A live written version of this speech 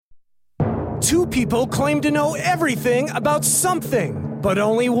two people claim to know everything about something, but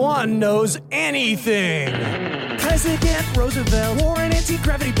only one knows anything. President Roosevelt wore an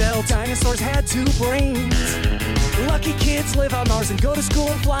anti-gravity belt. Dinosaurs had two brains. Lucky kids live on Mars and go to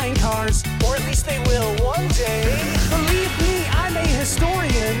school in flying cars. Or at least they will one day. Believe me, I'm a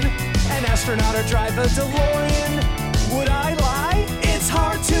historian. An astronaut or drive a DeLorean. Would I lie? It's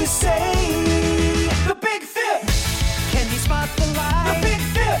hard to say. The Big Fib! Can you spot the lie? The Big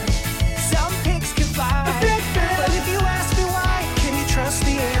Fib! Some pigs can fly. The Big Fib! But if you ask me why, can you trust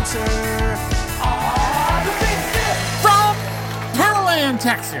the answer? The Big Fib! From Pearland,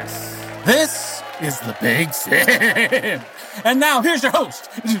 Texas, this is The Big Fib. And now here's your host,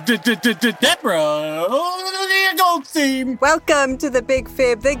 Deborah Goldstein. Welcome to The Big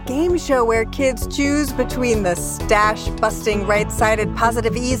Fib, the game show where kids choose between the stash-busting, right-sided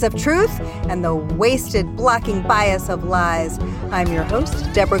positive ease of truth and the wasted, blocking bias of lies. I'm your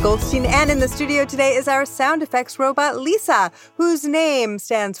host, Deborah Goldstein, and in the studio today is our sound effects robot, Lisa, whose name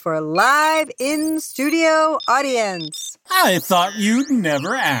stands for Live in Studio Audience. I thought you'd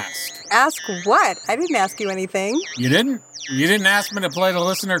never ask. Ask what? I didn't ask you anything. You didn't? You didn't ask me to play the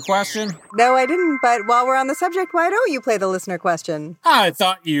listener question? No, I didn't, but while we're on the subject, why don't you play the listener question? I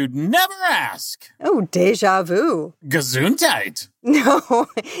thought you'd never ask. Oh, déjà vu. Gesundheit. No,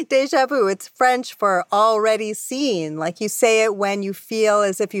 déjà vu. It's French for already seen. Like you say it when you feel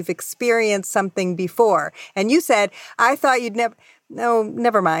as if you've experienced something before. And you said, I thought you'd never... No,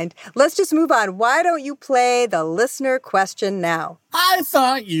 never mind. Let's just move on. Why don't you play the listener question now? I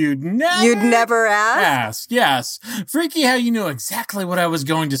thought you'd never... You'd never ask? Ask, yes. Freaky how you knew exactly what I was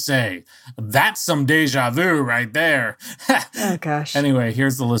going to say. That's some déjà vu right there. Oh, gosh. Anyway,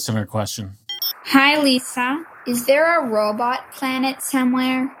 here's the listener question. Hi, Lisa. Is there a robot planet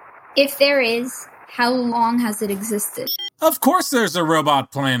somewhere? If there is, how long has it existed? Of course there's a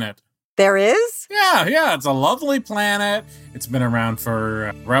robot planet. There is? Yeah, it's a lovely planet. It's been around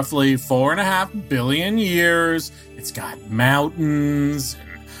for roughly 4.5 billion years. It's got mountains,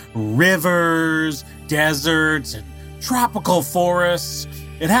 and rivers, deserts, and tropical forests.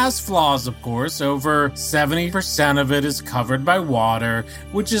 It has flaws, of course. Over 70% of it is covered by water,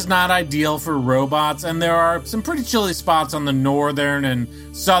 which is not ideal for robots, and there are some pretty chilly spots on the northern and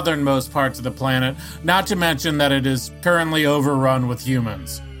southernmost parts of the planet, not to mention that it is currently overrun with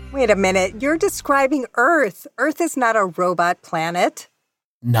humans. Wait a minute. You're describing Earth. Earth is not a robot planet.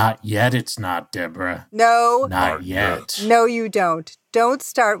 Not yet, it's not, Deborah. No. Not yet. No, you don't. Don't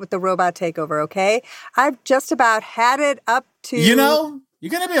start with the robot takeover, okay? I've just about had it up to... You know, you're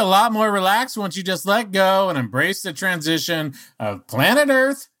going to be a lot more relaxed once you just let go and embrace the transition of planet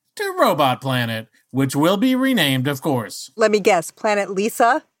Earth to robot planet, which will be renamed, of course. Let me guess, Planet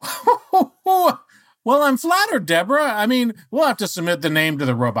Lisa? Well, I'm flattered, Deborah. I mean, we'll have to submit the name to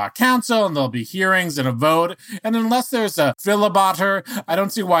the Robot Council, and there'll be hearings and a vote. And unless there's a filibuster, I don't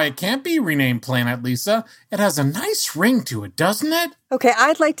see why it can't be renamed Planet Lisa. It has a nice ring to it, doesn't it? Okay,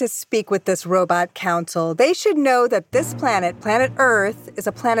 I'd like to speak with this Robot Council. They should know that this planet, Planet Earth, is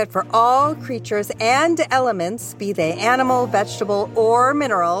a planet for all creatures and elements, be they animal, vegetable, or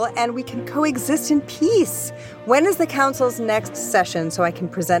mineral, and we can coexist in peace. When is the Council's next session so I can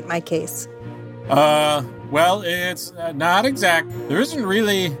present my case? Well, it's not exact. There isn't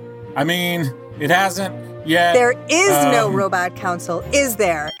really, it hasn't yet. There is no Robot Council, is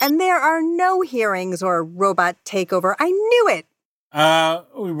there? And there are no hearings or robot takeover. I knew it.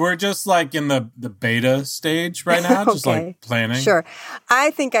 We're just like in the beta stage right now, just Okay. like planning. Sure.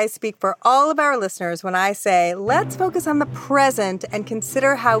 I think I speak for all of our listeners when I say, let's focus on the present and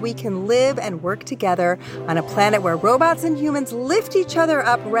consider how we can live and work together on a planet where robots and humans lift each other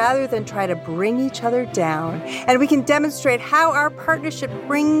up rather than try to bring each other down. And we can demonstrate how our partnership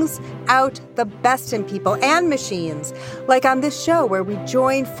brings out the best in people and machines, like on this show where we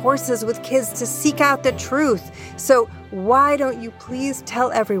join forces with kids to seek out the truth. So why don't you please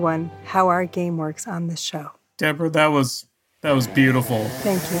tell everyone how our game works on this show? Deborah, that was beautiful.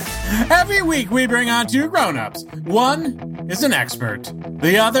 Thank you. Every week we bring on two grown-ups. One is an expert.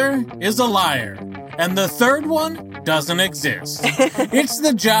 The other is a liar. And the third one doesn't exist. It's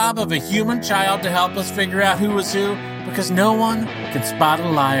the job of a human child to help us figure out who is who, because no one can spot a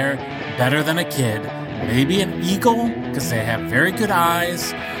liar better than a kid. Maybe an eagle, because they have very good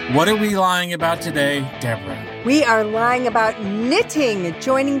eyes. What are we lying about today, Deborah? We are lying about knitting,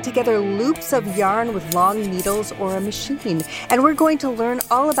 joining together loops of yarn with long needles or a machine. And we're going to learn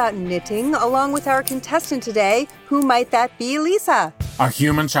all about knitting along with our contestant today. Who might that be, Lisa? Our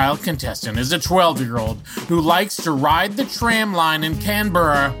human child contestant is a 12-year-old who likes to ride the tram line in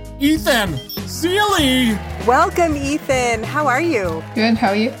Canberra. Ethan Seeley! Welcome, Ethan. How are you? Good, how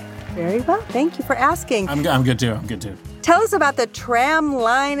are you? Very well. Thank you for asking. I'm good too. Tell us about the tram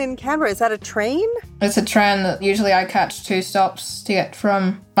line in Canberra. Is that a train? It's a tram that usually I catch 2 stops to get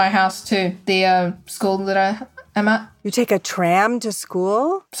from my house to the school that I am at. You take a tram to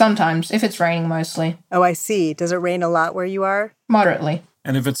school? Sometimes, if it's raining mostly. Oh, I see. Does it rain a lot where you are? Moderately.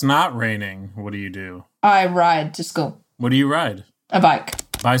 And if it's not raining, what do you do? I ride to school. What do you ride? A bike.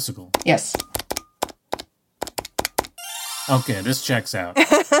 Bicycle. Yes. Okay, this checks out.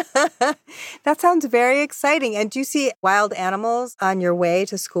 That sounds very exciting. And do you see wild animals on your way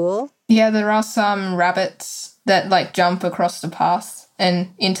to school? Yeah, there are some rabbits that jump across the path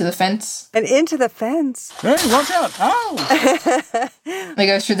and into the fence. And into the fence. Hey, watch out! Oh! They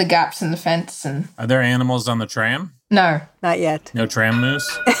go through the gaps in the fence and... Are there animals on the tram? No. Not yet. No tram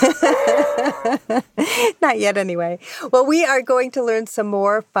moose? Not yet, anyway. Well, we are going to learn some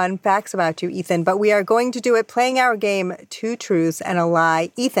more fun facts about you, Ethan, but we are going to do it playing our game, 2 Truths and a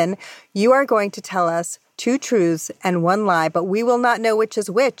Lie. Ethan, you are going to tell us 2 truths and 1 lie, but we will not know which is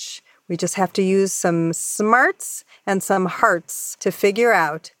which. We just have to use some smarts and some hearts to figure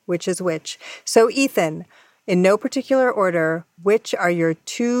out which is which. So, Ethan, in no particular order, which are your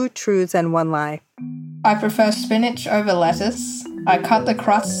 2 truths and 1 lie? I prefer spinach over lettuce. I cut the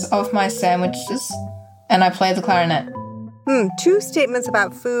crusts off my sandwiches. And I play the clarinet. 2 statements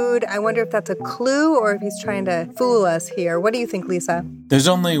about food. I wonder if that's a clue or if he's trying to fool us here. What do you think, Lisa? There's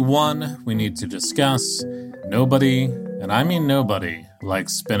only one we need to discuss. Nobody, and I mean nobody,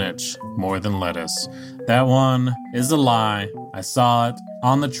 likes spinach more than lettuce. That one is a lie. I saw it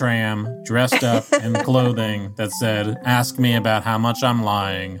on the tram, dressed up in clothing that said, "Ask me about how much I'm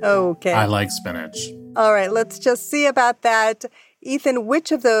lying." Okay. I like spinach. All right, let's just see about that. Ethan,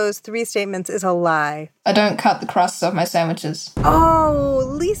 which of those 3 statements is a lie? I don't cut the crusts off my sandwiches. Oh,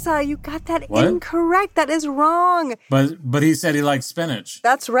 Lisa, you got that incorrect. That is wrong. But he said he likes spinach.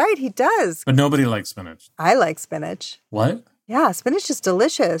 That's right, he does. But nobody likes spinach. I like spinach. What? Yeah, spinach is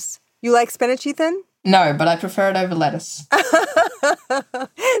delicious. You like spinach, Ethan? No, but I prefer it over lettuce.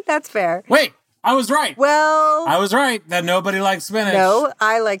 That's fair. Wait, I was right. Well, I was right that nobody likes spinach. No,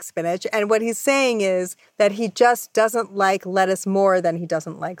 I like spinach. And what he's saying is that he just doesn't like lettuce more than he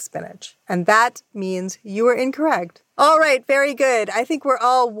doesn't like spinach. And that means you are incorrect. All right, very good. I think we're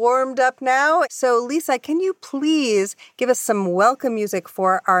all warmed up now. So, Lisa, can you please give us some welcome music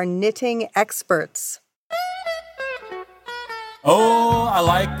for our knitting experts? Oh, I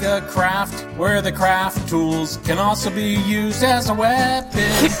like a craft where the craft tools can also be used as a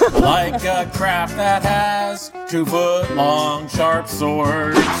weapon. Like a craft that has 2-foot-long sharp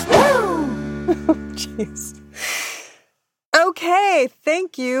swords. Jeez. Okay,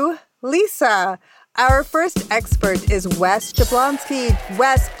 thank you, Lisa. Our first expert is Wes Jablonski.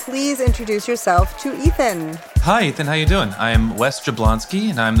 Wes, please introduce yourself to Ethan. Hi, Ethan. How you doing? I'm Wes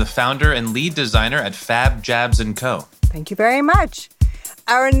Jablonski, and I'm the founder and lead designer at Fab Jabs & Co. Thank you very much.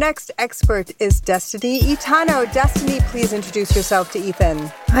 Our next expert is Destiny Itano. Destiny, please introduce yourself to Ethan.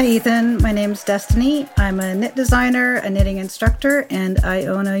 Hi, Ethan. My name's Destiny. I'm a knit designer, a knitting instructor, and I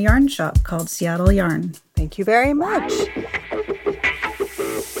own a yarn shop called Seattle Yarn. Thank you very much.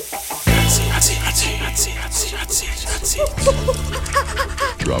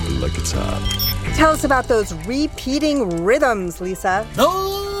 Drop it like it's hot. Tell us about those repeating rhythms, Lisa.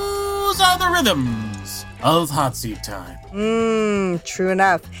 Those are the rhythms of hot seat time. True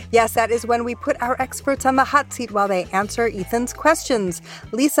enough. Yes, that is when we put our experts on the hot seat while they answer Ethan's questions.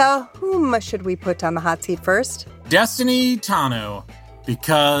 Lisa, whom should we put on the hot seat first? Destiny Itano,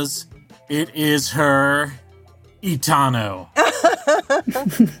 because it is her Itano.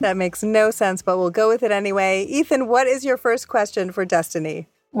 That makes no sense, but we'll go with it anyway. Ethan, what is your first question for Destiny?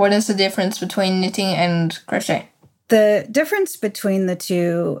 What is the difference between knitting and crochet? The difference between the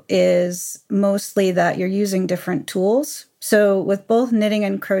two is mostly that you're using different tools. So with both knitting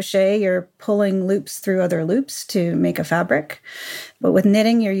and crochet, you're pulling loops through other loops to make a fabric. But with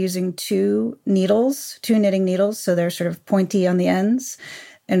knitting, you're using 2 knitting needles, so they're sort of pointy on the ends.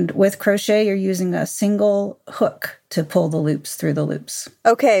 And with crochet, you're using a single hook to pull the loops through the loops.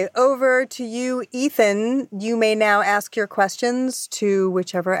 Okay, over to you, Ethan. You may now ask your questions to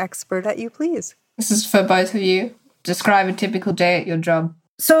whichever expert that you please. This is for both of you. Describe a typical day at your job.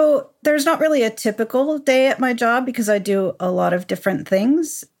 So there's not really a typical day at my job because I do a lot of different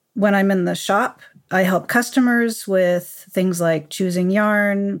things. When I'm in the shop, I help customers with things like choosing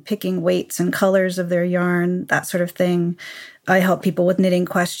yarn, picking weights and colors of their yarn, that sort of thing. I help people with knitting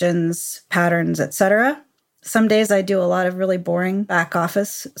questions, patterns, etc. Some days I do a lot of really boring back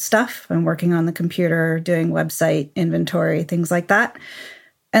office stuff. I'm working on the computer, doing website inventory, things like that.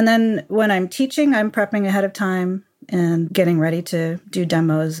 And then when I'm teaching, I'm prepping ahead of time. and getting ready to do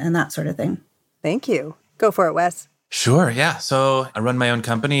demos and that sort of thing. Thank you. Go for it, Wes. Sure, yeah. So I run my own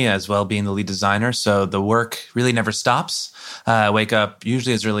company as well, being the lead designer. So the work really never stops. I wake up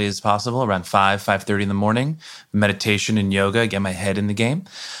usually as early as possible, around 5:30 in the morning. Meditation and yoga, get my head in the game.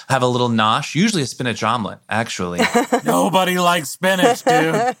 I have a little nosh, usually a spinach omelet, actually. Nobody likes spinach,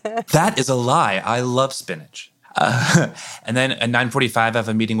 dude. That is a lie. I love spinach. And then at 9:45, I have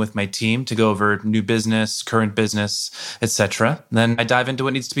a meeting with my team to go over new business, current business, etc. Then I dive into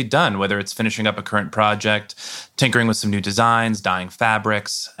what needs to be done, whether it's finishing up a current project, tinkering with some new designs, dyeing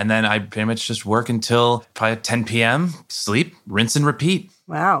fabrics. And then I pretty much just work until probably 10 p.m., sleep, rinse and repeat.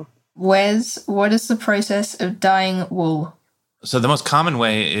 Wow. Wes, what is the process of dyeing wool? So the most common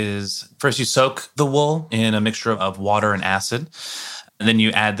way is first you soak the wool in a mixture of water and acid. And then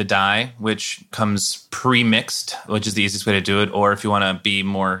you add the dye, which comes pre-mixed, which is the easiest way to do it. Or if you want to be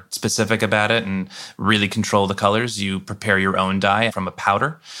more specific about it and really control the colors, you prepare your own dye from a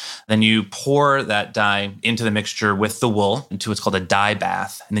powder. Then you pour that dye into the mixture with the wool into what's called a dye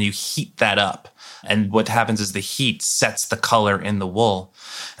bath. And then you heat that up. And what happens is the heat sets the color in the wool.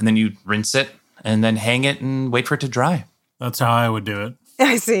 And then you rinse it and then hang it and wait for it to dry. That's how I would do it.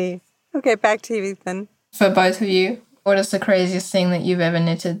 I see. Okay, back to you, Ethan. For both of you, what is the craziest thing that you've ever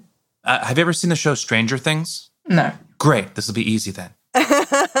knitted? Have you ever seen the show Stranger Things? No. Great. This will be easy then.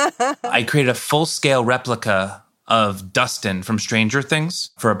 I created a full-scale replica of Dustin from Stranger Things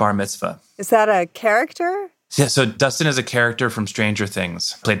for a bar mitzvah. Is that a character? Yeah, so Dustin is a character from Stranger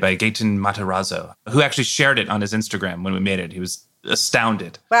Things, played by Gaten Matarazzo, who actually shared it on his Instagram when we made it. He was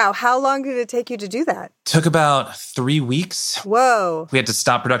astounded. Wow, how long did it take you to do that? Took about 3 weeks. Whoa. We had to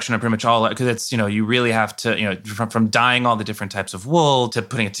stop production on pretty much all, because it's, you really have to, from dyeing all the different types of wool to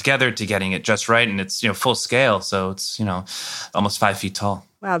putting it together to getting it just right. And it's, full scale. So it's, almost 5 feet tall.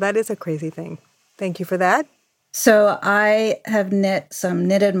 Wow, that is a crazy thing. Thank you for that. So I have knit some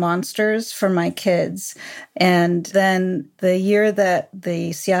knitted monsters for my kids. And then the year that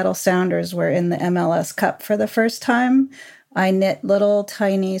the Seattle Sounders were in the MLS Cup for the first time, I knit little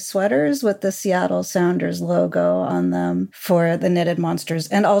tiny sweaters with the Seattle Sounders logo on them for the knitted monsters,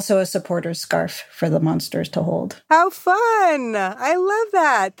 and also a supporter scarf for the monsters to hold. How fun! I love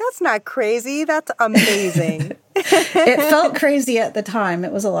that. That's not crazy. That's amazing. It felt crazy at the time.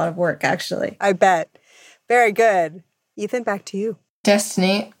 It was a lot of work, actually. I bet. Very good. Ethan, back to you.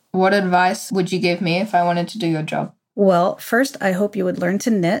 Destiny, what advice would you give me if I wanted to do your job? Well, first, I hope you would learn to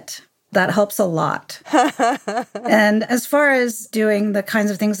knit. That helps a lot. And as far as doing the kinds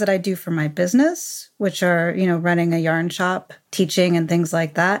of things that I do for my business, which are, running a yarn shop, teaching and things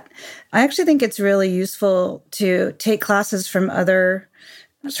like that, I actually think it's really useful to take classes from other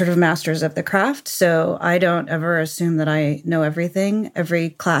sort of masters of the craft. So I don't ever assume that I know everything. Every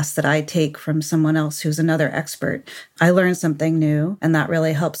class that I take from someone else who's another expert, I learn something new, and that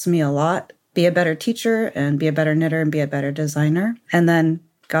really helps me a lot. Be a better teacher and be a better knitter and be a better designer. And then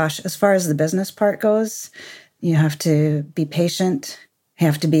gosh, as far as the business part goes, you have to be patient, you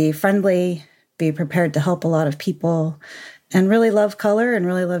have to be friendly, be prepared to help a lot of people, and really love color and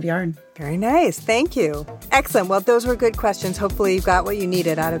really love yarn. Very nice. Thank you. Excellent. Well, those were good questions. Hopefully you got what you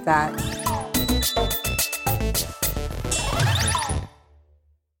needed out of that.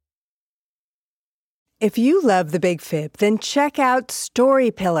 If you love The Big Fib, then check out Story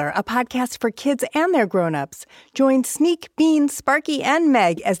Pillar, a podcast for kids and their grown-ups. Join Sneak, Bean, Sparky, and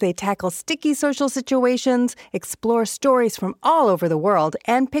Meg as they tackle sticky social situations, explore stories from all over the world,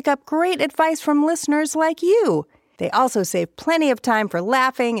 and pick up great advice from listeners like you. They also save plenty of time for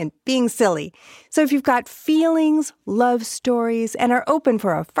laughing and being silly. So if you've got feelings, love stories, and are open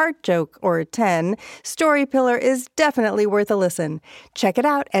for a fart joke or 10, Story Pillar is definitely worth a listen. Check it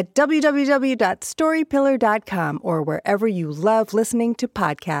out at www.storypillar.com or wherever you love listening to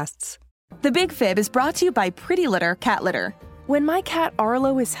podcasts. The Big Fib is brought to you by Pretty Litter Cat Litter. When my cat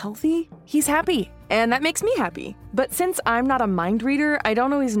Arlo is healthy, he's happy, and that makes me happy. But since I'm not a mind reader, I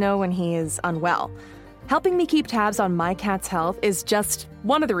don't always know when he is unwell. Helping me keep tabs on my cat's health is just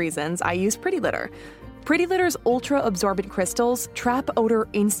one of the reasons I use Pretty Litter. Pretty Litter's ultra-absorbent crystals trap odor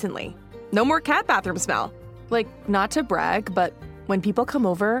instantly. No more cat bathroom smell. Like, not to brag, but when people come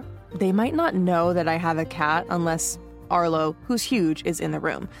over, they might not know that I have a cat unless Arlo, who's huge, is in the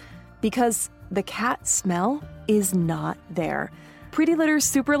room. Because the cat smell is not there. Pretty Litter's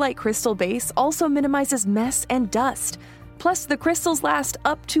super light crystal base also minimizes mess and dust. Plus, the crystals last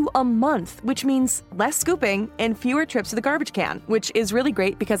up to a month, which means less scooping and fewer trips to the garbage can, which is really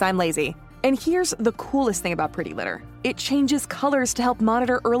great because I'm lazy. And here's the coolest thing about Pretty Litter. It changes colors to help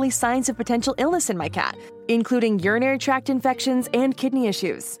monitor early signs of potential illness in my cat, including urinary tract infections and kidney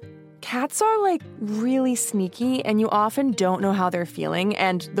issues. Cats are like really sneaky and you often don't know how they're feeling.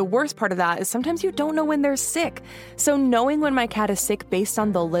 And the worst part of that is sometimes you don't know when they're sick. So knowing when my cat is sick based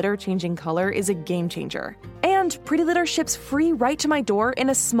on the litter changing color is a game changer. And Pretty Litter ships free right to my door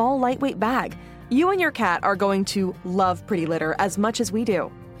in a small lightweight bag. You and your cat are going to love Pretty Litter as much as we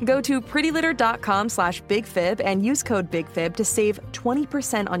do. Go to prettylitter.com/bigfib and use code BIGFIB to save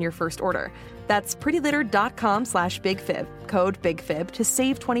 20% on your first order. That's prettylitter.com/bigfib, code BIGFIB to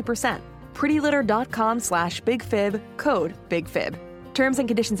save 20%. prettylitter.com/bigfib, code BIGFIB. Terms and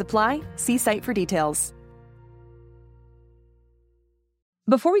conditions apply. See site for details.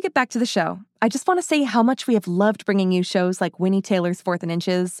 Before we get back to the show, I just want to say how much we have loved bringing you shows like Winnie Taylor's 4th and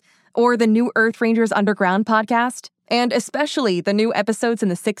Inches or the new Earth Rangers Underground podcast, and especially the new episodes in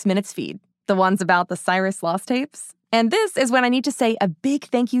the 6 Minutes feed, the ones about the Cyrus Lost tapes. And this is when I need to say a big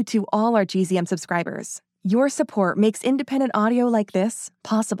thank you to all our GZM subscribers. Your support makes independent audio like this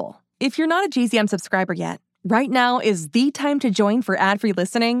possible. If you're not a GZM subscriber yet, right now is the time to join for ad-free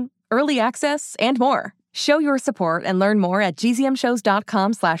listening, early access, and more. Show your support and learn more at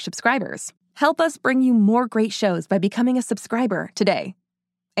gzmshows.com/subscribers. Help us bring you more great shows by becoming a subscriber today.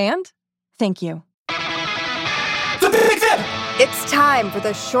 And thank you. The Big Fib! It's time for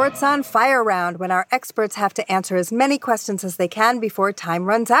the Shorts on Fire round, when our experts have to answer as many questions as they can before time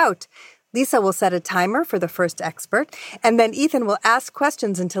runs out. Lisa will set a timer for the first expert, and then Ethan will ask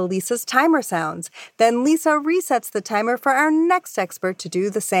questions until Lisa's timer sounds. Then Lisa resets the timer for our next expert to do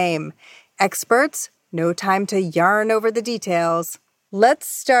the same. Experts, no time to yarn over the details. Let's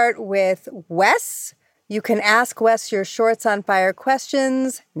start with Wes. You can ask Wes your Shorts on Fire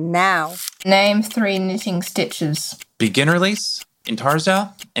questions now. Name 3 knitting stitches. Beginner lace,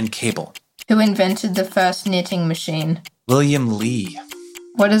 intarsia, and cable. Who invented the first knitting machine? William Lee.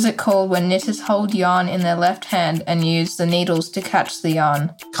 What is it called when knitters hold yarn in their left hand and use the needles to catch the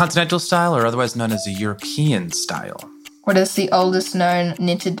yarn? Continental style, or otherwise known as a European style. What is the oldest known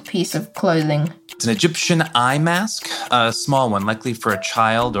knitted piece of clothing? It's an Egyptian eye mask, a small one, likely for a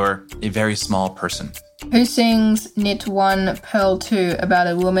child or a very small person. Who sings Knit 1, Purl 2 about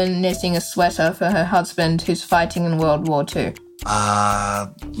a woman knitting a sweater for her husband who's fighting in World War II?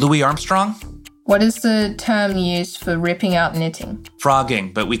 Louis Armstrong? What is the term used for ripping out knitting?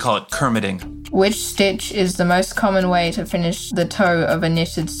 Frogging, but we call it kermiting. Which stitch is the most common way to finish the toe of a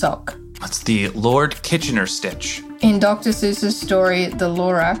knitted sock? That's the Lord Kitchener stitch. In Dr. Seuss's story, The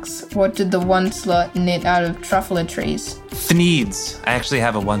Lorax, what did the Onceler knit out of truffle trees? Thneeds. I actually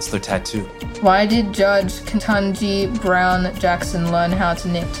have a Onceler tattoo. Why did Judge Ketanji Brown Jackson learn how to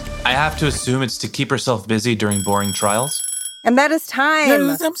knit? I have to assume it's to keep herself busy during boring trials. And that is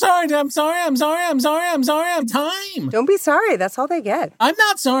time. I'm sorry. Time. Don't be sorry. That's all they get. I'm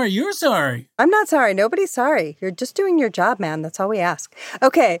not sorry. You're sorry. I'm not sorry. Nobody's sorry. You're just doing your job, man. That's all we ask.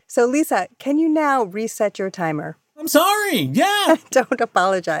 Okay, so Lisa, can you now reset your timer? I'm sorry. Yeah. Don't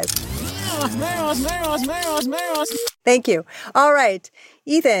apologize. Thank you. All right,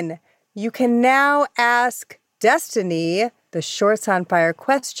 Ethan, you can now ask Destiny the Shorts on Fire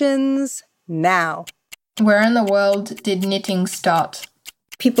questions now. Where in the world did knitting start?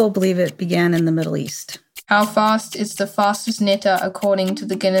 People believe it began in the Middle East. How fast is the fastest knitter according to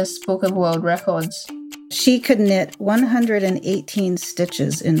the Guinness Book of World Records? She could knit 118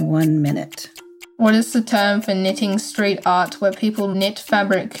 stitches in 1 minute. What is the term for knitting street art where people knit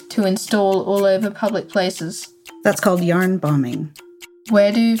fabric to install all over public places? That's called yarn bombing.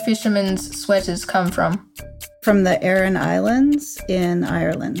 Where do fishermen's sweaters come from? From the Aran Islands in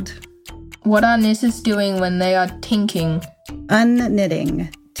Ireland. What are knitters doing when they are tinking?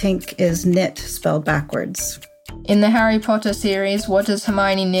 Unknitting. Tink is knit spelled backwards. In the Harry Potter series, what does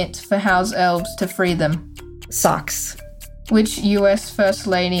Hermione knit for house elves to free them? Socks. Which US First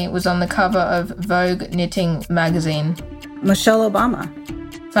Lady was on the cover of Vogue Knitting magazine? Michelle Obama.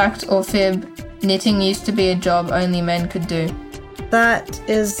 Fact or fib, knitting used to be a job only men could do. That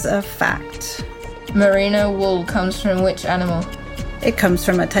is a fact. Merino wool comes from which animal? It comes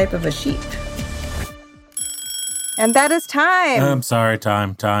from a type of a sheep. And that is time. I'm sorry.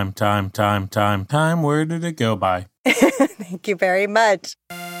 Time. Where did it go by? Thank you very much.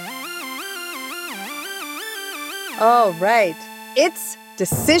 All right. It's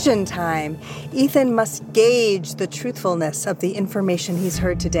decision time. Ethan must gauge the truthfulness of the information he's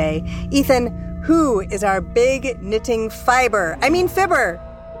heard today. Ethan, who is our big knitting fibber?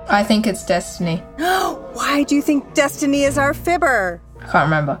 I think it's Destiny. Why do you think Destiny is our fibber? I can't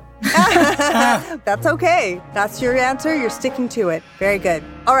remember. That's okay. That's your answer. You're sticking to it. Very good.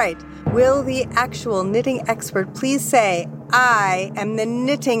 All right. Will the actual knitting expert please say, I am the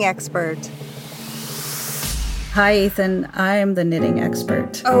knitting expert? Hi, Ethan. I am the knitting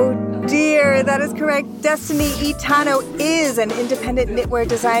expert. Oh, dear, that is correct. Destiny Itano is an independent knitwear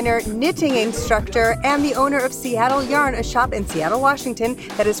designer, knitting instructor, and the owner of Seattle Yarn, a shop in Seattle, Washington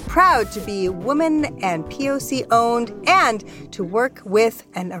that is proud to be woman and POC owned and to work with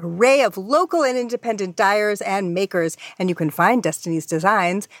an array of local and independent dyers and makers. And you can find Destiny's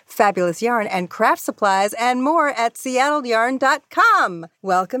designs, fabulous yarn, and craft supplies and more at seattleyarn.com.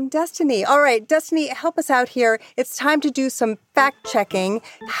 Welcome, Destiny. All right, Destiny, help us out here. It's time to do some fact-checking.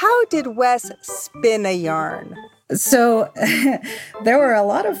 How did Wes spin a yarn? So there were a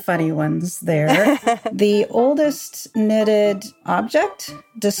lot of funny ones there. The oldest knitted object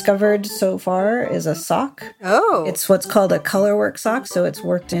discovered so far is a sock. Oh. It's what's called a colorwork sock, so it's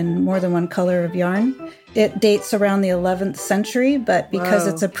worked in more than one color of yarn. It dates around the 11th century, but because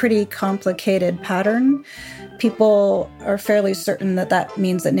it's a pretty complicated pattern, people are fairly certain that that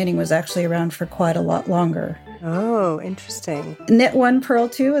means that knitting was actually around for quite a lot longer. Oh, interesting. Knit One, Purl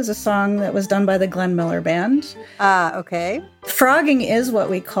Two is a song that was done by the Glenn Miller Band. Ah, okay. Frogging is what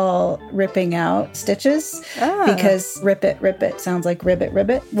we call ripping out stitches because rip it sounds like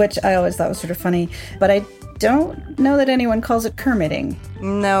ribbit, which I always thought was sort of funny. But I don't know that anyone calls it Kermitting.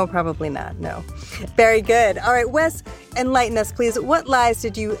 No, probably not. No. Very good. All right, Wes, enlighten us, please. What lies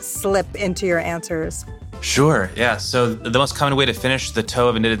did you slip into your answers? Sure, yeah. So the most common way to finish the toe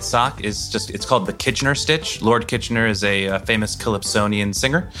of a knitted sock is it's called the Kitchener stitch. Lord Kitchener is a famous Calypsonian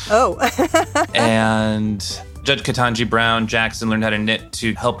singer. Oh. And Judge Ketanji Brown Jackson learned how to knit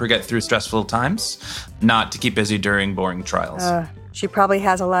to help her get through stressful times, not to keep busy during boring trials. She probably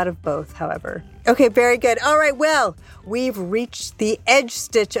has a lot of both, however. Okay, very good. All right, well, we've reached the edge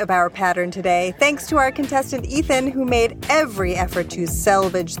stitch of our pattern today. Thanks to our contestant, Ethan, who made every effort to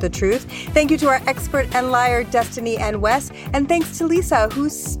salvage the truth. Thank you to our expert and liar, Destiny and Wes. And thanks to Lisa, who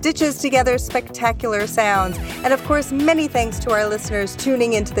stitches together spectacular sounds. And of course, many thanks to our listeners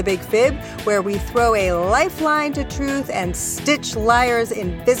tuning into The Big Fib, where we throw a lifeline to truth and stitch liars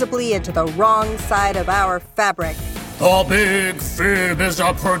invisibly into the wrong side of our fabric. The Big Fib is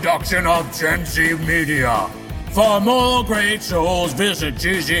a production of Gen Z Media. For more great shows, visit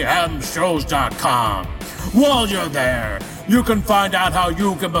ggmshows.com. While you're there, you can find out how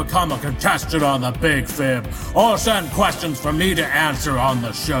you can become a contestant on The Big Fib or send questions for me to answer on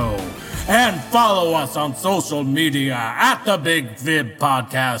the show. And follow us on social media at The Big Fib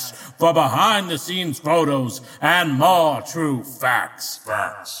Podcast for behind-the-scenes photos and more true facts.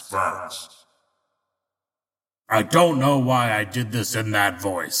 Facts. I don't know why I did this in that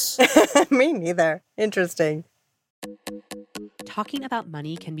voice. Me neither. Interesting. Talking about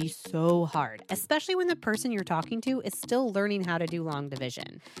money can be so hard, especially when the person you're talking to is still learning how to do long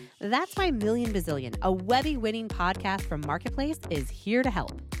division. That's why Million Bazillion, a Webby-winning podcast from Marketplace, is here to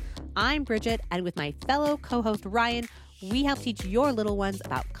help. I'm Bridget, and with my fellow co-host Ryan, we help teach your little ones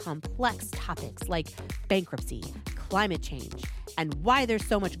about complex topics like bankruptcy, climate change, and why there's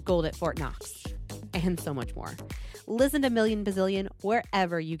so much gold at Fort Knox. And so much more. Listen to Million Bazillion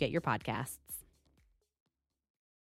wherever you get your podcasts.